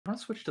want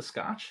to switch to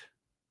Scotch?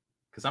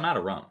 Because I'm out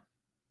of rum.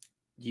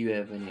 Do you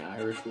have any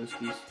Irish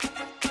whiskeys?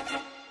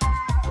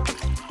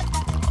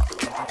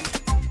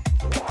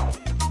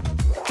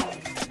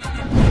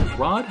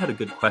 Rod had a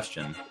good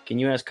question. Can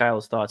you ask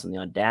Kyle's thoughts on the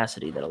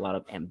audacity that a lot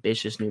of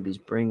ambitious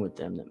newbies bring with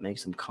them that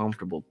makes them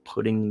comfortable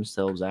putting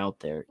themselves out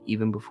there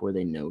even before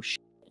they know shit?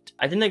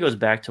 I think that goes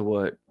back to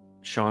what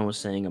Sean was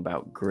saying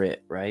about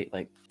grit, right?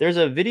 Like, there's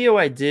a video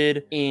I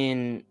did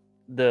in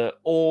the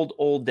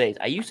old days.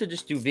 I used to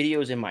just do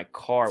videos in my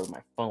car with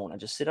my phone.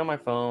 I'd just sit on my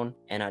phone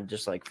and I'd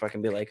just like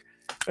fucking be like,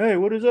 hey,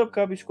 what is up,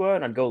 Copy Squad?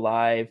 And I'd go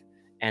live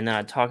and then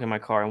I'd talk in my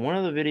car. And one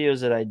of the videos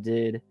that I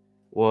did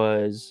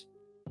was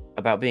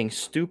about being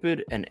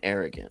stupid and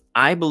arrogant.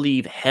 I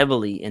believe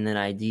heavily in that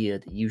idea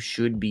that you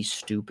should be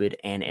stupid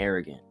and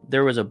arrogant.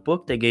 There was a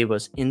book they gave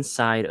us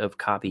inside of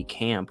Copy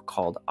Camp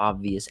called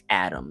Obvious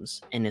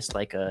Adams, and it's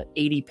like a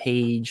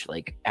 80-page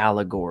like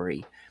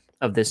allegory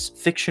of this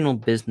fictional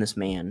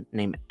businessman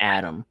named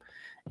Adam.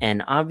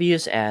 And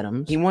Obvious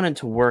Adams, he wanted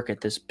to work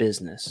at this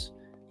business.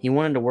 He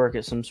wanted to work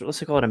at some sort,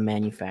 let's call it a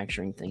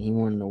manufacturing thing. He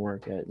wanted to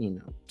work at,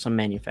 some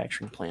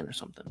manufacturing plant or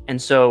something.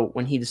 And so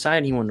when he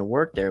decided he wanted to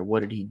work there, what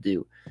did he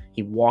do?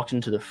 He walked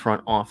into the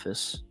front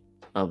office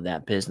of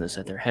that business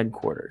at their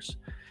headquarters.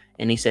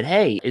 And he said,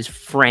 hey, is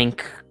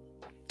Frank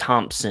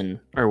Thompson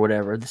or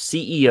whatever, the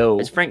CEO,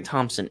 is Frank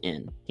Thompson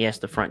in? He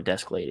asked the front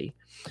desk lady.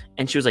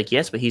 And she was like,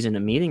 yes, but he's in a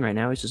meeting right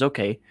now. He says,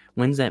 okay,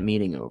 when's that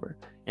meeting over?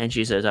 And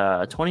she says,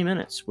 20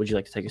 minutes. Would you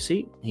like to take a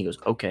seat? And he goes,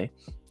 okay.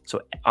 So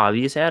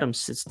Obvious Adams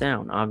sits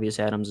down. Obvious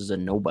Adams is a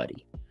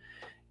nobody.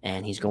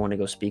 And he's going to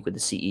go speak with the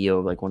CEO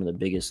of like one of the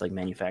biggest like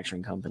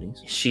manufacturing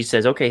companies. She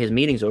says, okay, his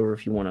meeting's over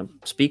if you want to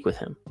speak with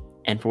him.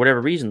 And for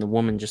whatever reason, the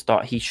woman just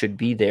thought he should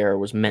be there or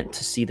was meant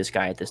to see this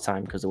guy at this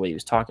time because of the way he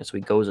was talking. So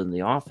he goes in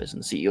the office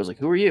and the CEO's like,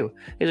 who are you?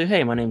 He's like,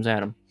 hey, my name's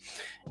Adam.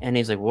 And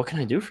he's like, what can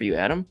I do for you,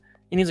 Adam?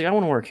 And he's like, I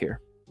want to work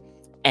here.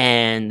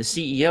 And the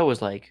CEO was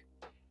like,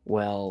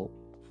 well,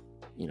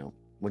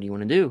 what do you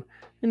want to do?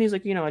 And he's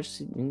like,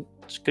 it's a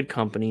good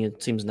company.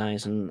 It seems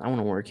nice. And I want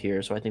to work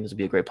here. So I think this would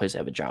be a great place to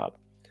have a job.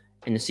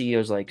 And the CEO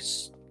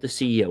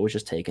was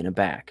just taken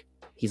aback.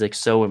 He's like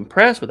so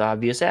impressed with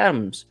Obvious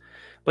Adams.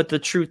 But the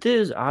truth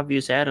is,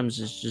 Obvious Adams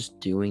is just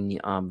doing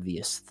the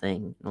obvious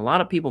thing. And a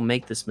lot of people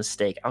make this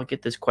mistake. I'll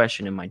get this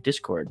question in my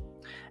Discord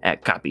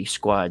at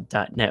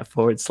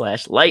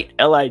copysquad.net/light,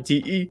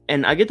 LITE.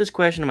 And I get this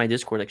question in my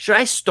Discord, like, should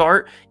I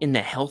start in the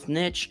health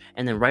niche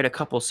and then write a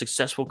couple of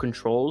successful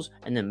controls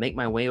and then make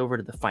my way over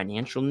to the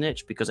financial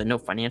niche because I know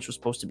financial is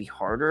supposed to be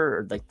harder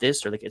or like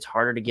this, or like it's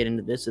harder to get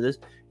into this or this.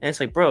 And it's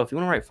like, bro, if you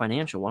want to write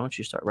financial, why don't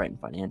you start writing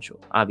financial?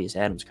 Obvious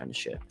Adams kind of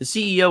shit. The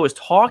CEO is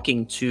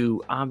talking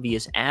to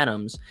Obvious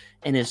Adams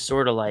and is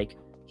sort of like,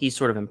 he's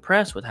sort of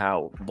impressed with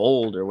how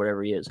bold or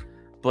whatever he is.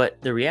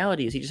 But the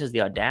reality is he just has the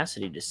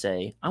audacity to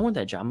say, I want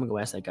that job. I'm going to go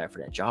ask that guy for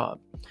that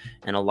job.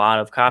 And a lot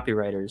of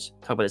copywriters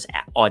talk about this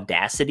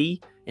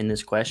audacity in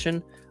this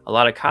question. A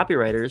lot of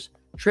copywriters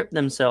trip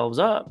themselves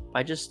up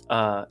by just,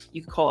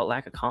 you could call it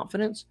lack of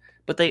confidence,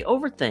 but they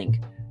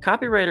overthink.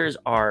 Copywriters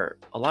are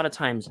a lot of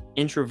times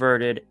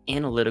introverted,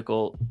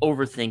 analytical,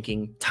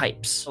 overthinking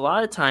types. A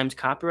lot of times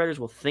copywriters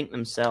will think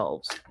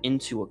themselves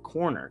into a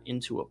corner,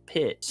 into a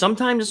pit.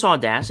 Sometimes it's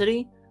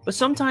audacity, but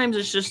sometimes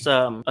it's just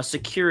a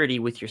security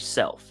with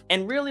yourself.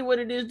 And really what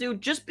it is, dude,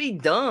 just be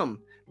dumb.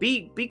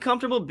 Be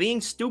comfortable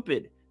being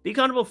stupid. Be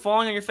comfortable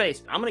falling on your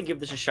face. I'm going to give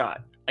this a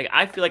shot. Like,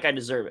 I feel like I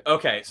deserve it.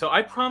 Okay, so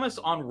I promised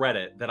on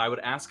Reddit that I would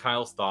ask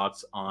Kyle's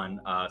thoughts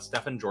on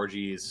Stefan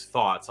Georgi's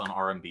thoughts on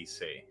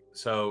RMBC.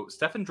 So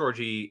Stefan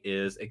Georgi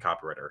is a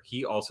copywriter.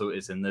 He also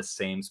is in this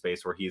same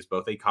space where he is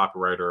both a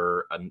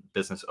copywriter, a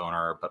business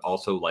owner, but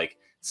also like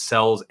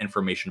sells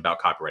information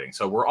about copywriting.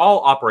 So we're all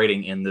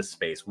operating in this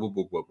space. Whoop,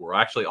 whoop, whoop. We're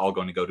actually all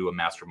going to go to a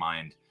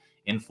mastermind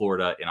in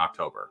Florida in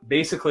October.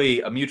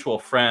 Basically, a mutual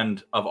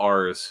friend of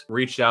ours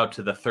reached out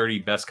to the 30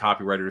 best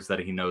copywriters that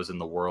he knows in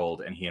the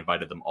world, and he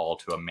invited them all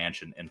to a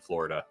mansion in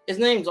Florida. His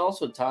name's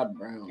also Todd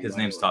Brown. His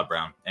name's Todd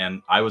Brown.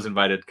 And I was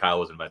invited. Kyle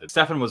was invited.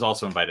 Stefan was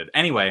also invited.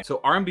 Anyway,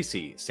 so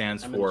RMBC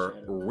stands for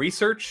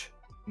Research,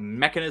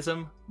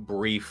 Mechanism,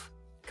 Brief,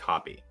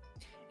 Copy.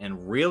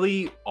 And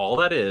really, all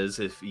that is,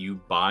 if you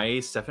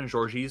buy Stefan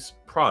Georgi's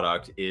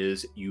product,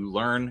 is you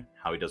learn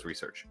how he does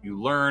research.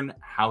 You learn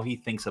how he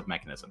thinks of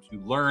mechanisms.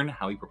 You learn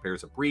how he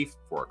prepares a brief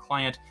for a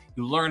client.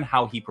 You learn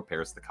how he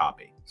prepares the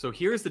copy. So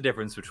here's the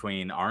difference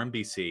between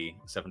RMBC,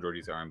 Stefan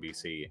Georgi's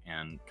RMBC,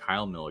 and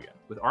Kyle Milligan.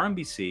 With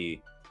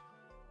RMBC,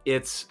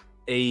 it's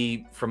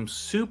from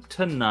soup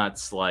to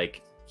nuts,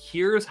 like,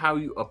 here's how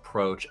you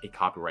approach a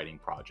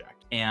copywriting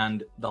project.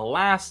 And the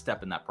last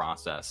step in that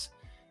process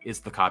is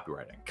the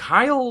copywriting.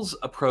 Kyle's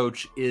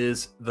approach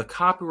is the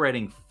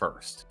copywriting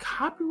first.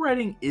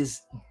 Copywriting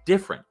is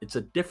different. It's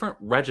a different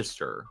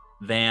register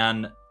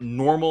than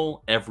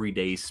normal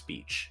everyday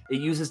speech.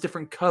 It uses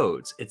different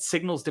codes. It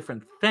signals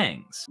different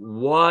things.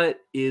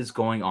 What is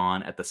going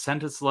on at the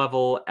sentence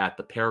level, at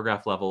the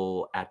paragraph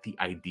level, at the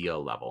idea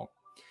level?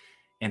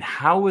 And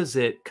how is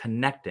it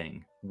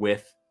connecting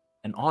with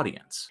an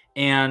audience?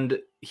 And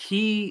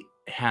he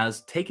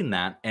has taken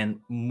that and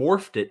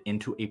morphed it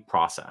into a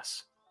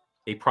process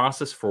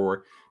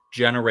for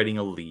generating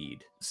a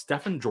lead.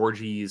 Stefan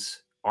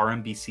Georgi's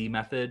RMBC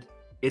method,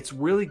 it's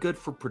really good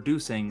for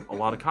producing a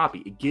lot of copy.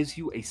 It gives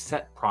you a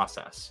set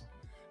process.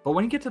 But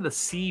when you get to the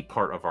C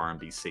part of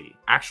RMBC,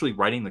 actually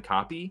writing the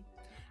copy,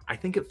 I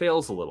think it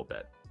fails a little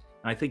bit.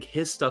 And I think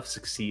his stuff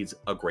succeeds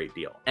a great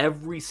deal.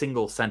 Every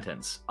single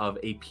sentence of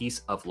a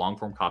piece of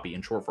long-form copy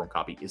and short-form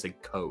copy is a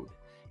code.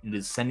 It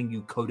is sending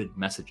you coded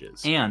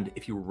messages. And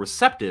if you were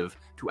receptive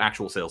to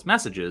actual sales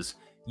messages,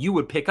 you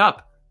would pick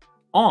up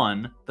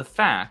on the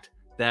fact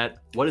that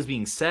what is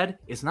being said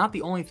is not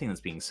the only thing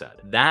that's being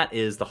said. That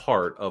is the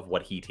heart of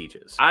what he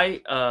teaches.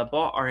 I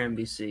bought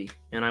RMBC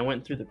and I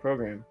went through the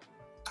program.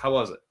 How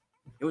was it?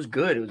 It was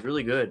good. It was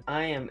really good.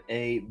 I am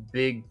a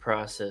big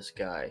process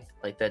guy.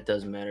 Like, that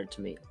does matter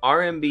to me.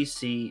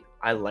 RMBC,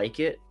 I like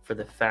it for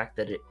the fact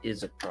that it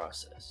is a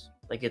process.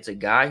 Like, it's a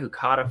guy who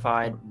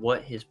codified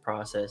what his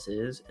process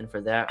is, and for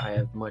that, I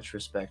have much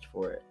respect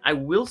for it. I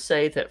will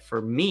say that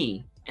for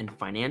me and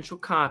financial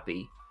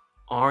copy,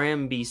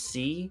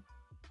 RMBC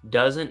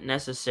doesn't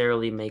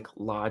necessarily make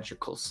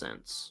logical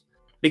sense.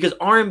 Because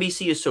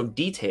RMBC is so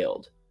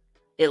detailed.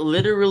 It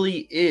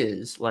literally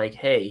is like,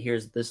 hey,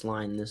 here's this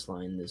line, this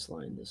line, this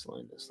line, this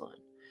line, this line.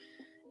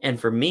 And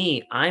for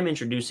me, I'm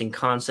introducing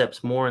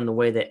concepts more in the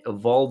way that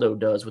Evaldo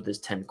does with his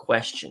 10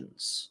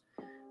 questions,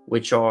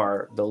 which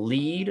are the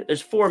lead.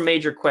 There's 4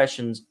 major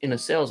questions in a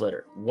sales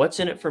letter. What's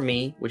in it for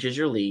me, which is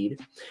your lead?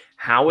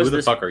 How is Who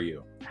the fuck are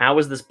you? How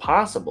is this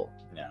possible?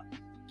 Yeah.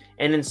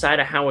 And inside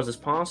of how is this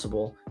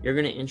possible, you're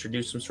going to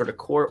introduce some sort of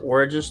core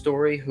origin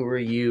story. Who are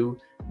you?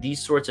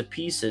 These sorts of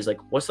pieces, like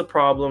what's the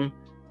problem?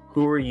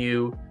 Who are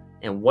you?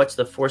 And what's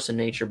the force of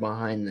nature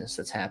behind this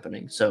that's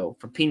happening? So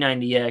for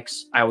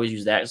P90X, I always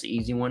use that as the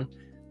easy one.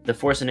 The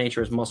force of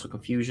nature is muscle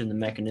confusion. The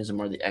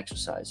mechanism are the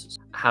exercises.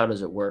 How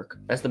does it work?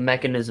 That's the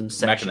mechanism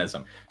section.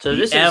 Mechanism. So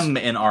the this M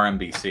in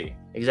RMBC.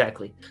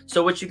 Exactly.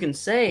 So what you can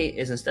say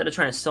is, instead of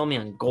trying to sell me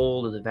on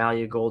gold or the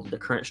value of gold or the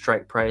current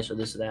strike price or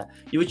this or that,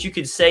 what you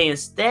could say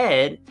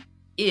instead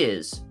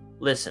is,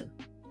 listen,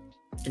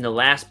 in the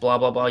last blah,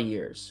 blah, blah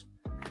years,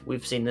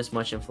 we've seen this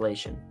much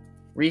inflation.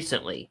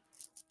 Recently,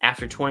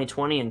 after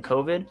 2020 and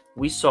COVID,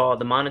 we saw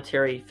the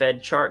monetary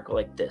Fed chart go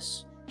like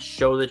this.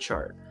 Show the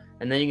chart.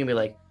 And then you can be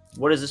like,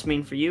 what does this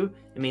mean for you?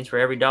 It means for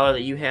every dollar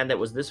that you had that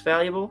was this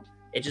valuable,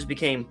 it just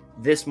became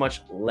this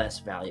much less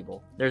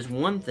valuable. There's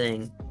one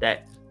thing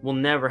that will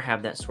never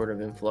have that sort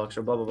of influx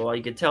or blah, blah, blah.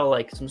 You could tell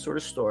like some sort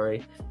of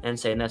story and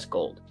say, and that's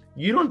gold.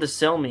 You don't have to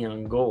sell me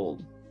on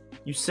gold.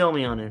 You sell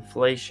me on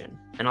inflation.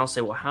 And I'll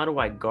say, well, how do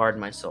I guard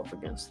myself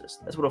against this?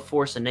 That's what a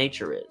force of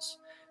nature is.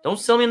 Don't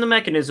sell me on the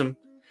mechanism.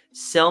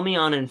 Sell me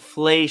on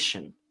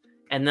inflation.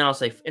 And then I'll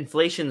say,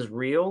 inflation's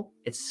real,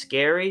 it's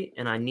scary,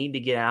 and I need to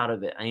get out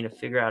of it. I need to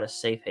figure out a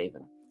safe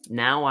haven.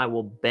 Now I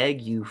will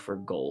beg you for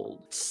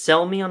gold.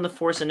 Sell me on the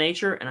force of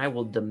nature, and I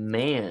will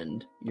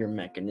demand your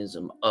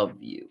mechanism of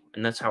you.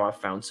 And that's how I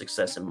found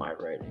success in my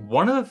writing.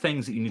 One of the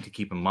things that you need to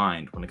keep in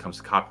mind when it comes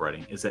to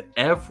copywriting is that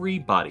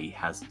everybody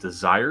has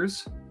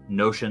desires,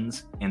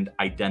 notions, and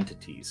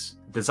identities.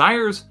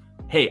 Desires,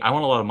 hey, I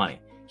want a lot of money.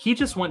 He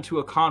just went to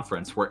a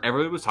conference where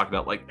everybody was talking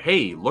about, like,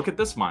 hey, look at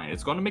this mine.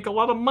 It's going to make a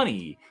lot of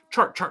money.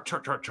 Chart, chart,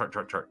 chart, chart, chart,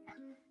 chart, chart.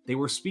 They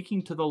were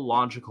speaking to the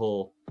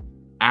logical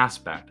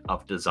aspect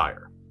of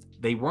desire.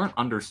 They weren't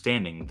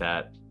understanding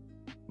that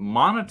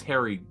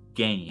monetary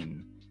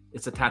gain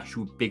is attached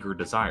to bigger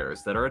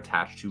desires that are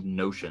attached to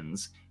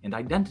notions and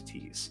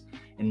identities.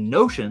 And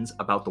notions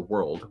about the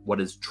world, what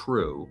is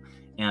true,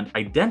 and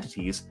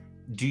identities,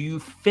 do you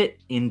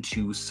fit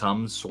into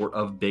some sort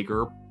of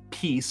bigger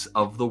piece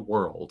of the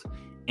world?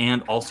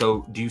 And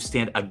also, do you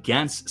stand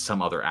against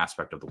some other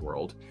aspect of the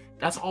world?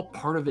 That's all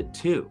part of it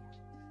too.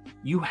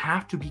 You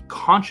have to be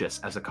conscious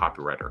as a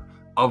copywriter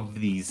of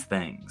these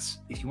things.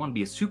 If you want to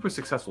be a super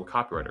successful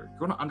copywriter, you're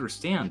going to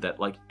understand that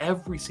like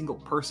every single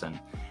person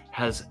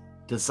has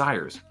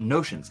desires,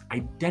 notions,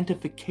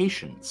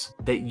 identifications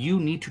that you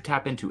need to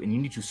tap into and you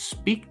need to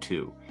speak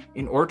to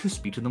in order to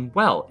speak to them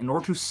well, in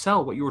order to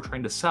sell what you were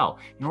trying to sell,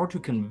 in order to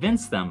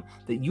convince them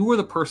that you are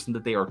the person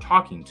that they are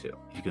talking to.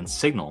 If you can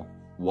signal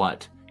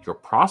what your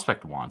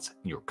prospect wants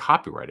in your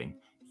copywriting,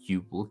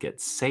 you will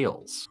get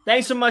sales.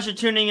 Thanks so much for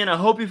tuning in. I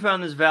hope you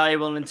found this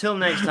valuable. And until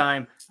next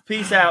time,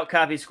 peace out,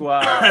 Copy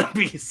Squad.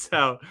 Peace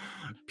out.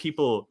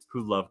 People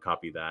who love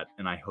Copy That,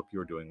 and I hope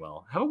you're doing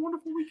well. Have a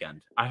wonderful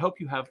weekend. I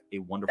hope you have a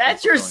wonderful...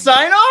 That's your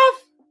sign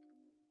off?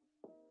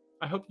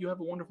 I hope you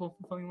have a wonderful,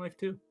 fulfilling life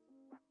too.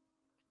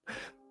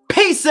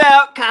 Peace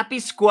out, Copy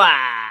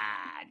Squad.